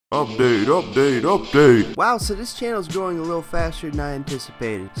Update, update, update. Wow, so this channel's growing a little faster than I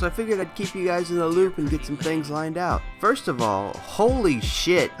anticipated. So I figured I'd keep you guys in the loop and get some things lined out. First of all, holy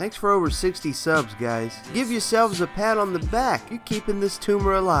shit. Thanks for over 60 subs, guys. Give yourselves a pat on the back. You're keeping this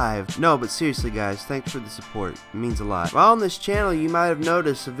tumor alive. No, but seriously, guys, thanks for the support. It means a lot. While on this channel, you might have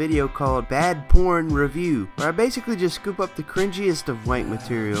noticed a video called Bad Porn Review, where I basically just scoop up the cringiest of wank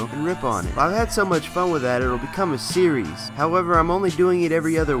material and rip on it. While I've had so much fun with that, it'll become a series. However, I'm only doing it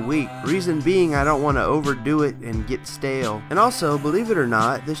every other week. Reason being, I don't want to overdo it and get stale. And also, believe it or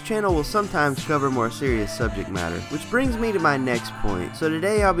not, this channel will sometimes cover more serious subject matter. Which brings me to my next point. So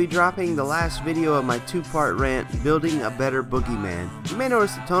today I'll be dropping the last video of my two-part rant, Building a Better Boogeyman. You may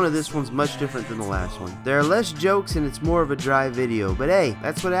notice the tone of this one's much different than the last one. There are less jokes and it's more of a dry video, but hey,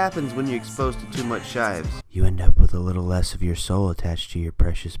 that's what happens when you're exposed to too much chives. You end up with a little less of your soul attached to your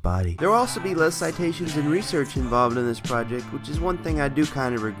precious body. There will also be less citations and research involved in this project, which is one thing I do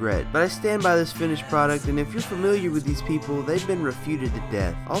kind of regret. But I stand by this finished product, and if you're familiar with these people, they've been refuted to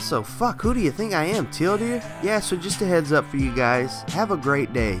death. Also, fuck, who do you think I am, Teal dear? Yeah, so just a heads up for you guys. Have a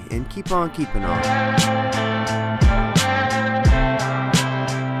great day, and keep on keeping on.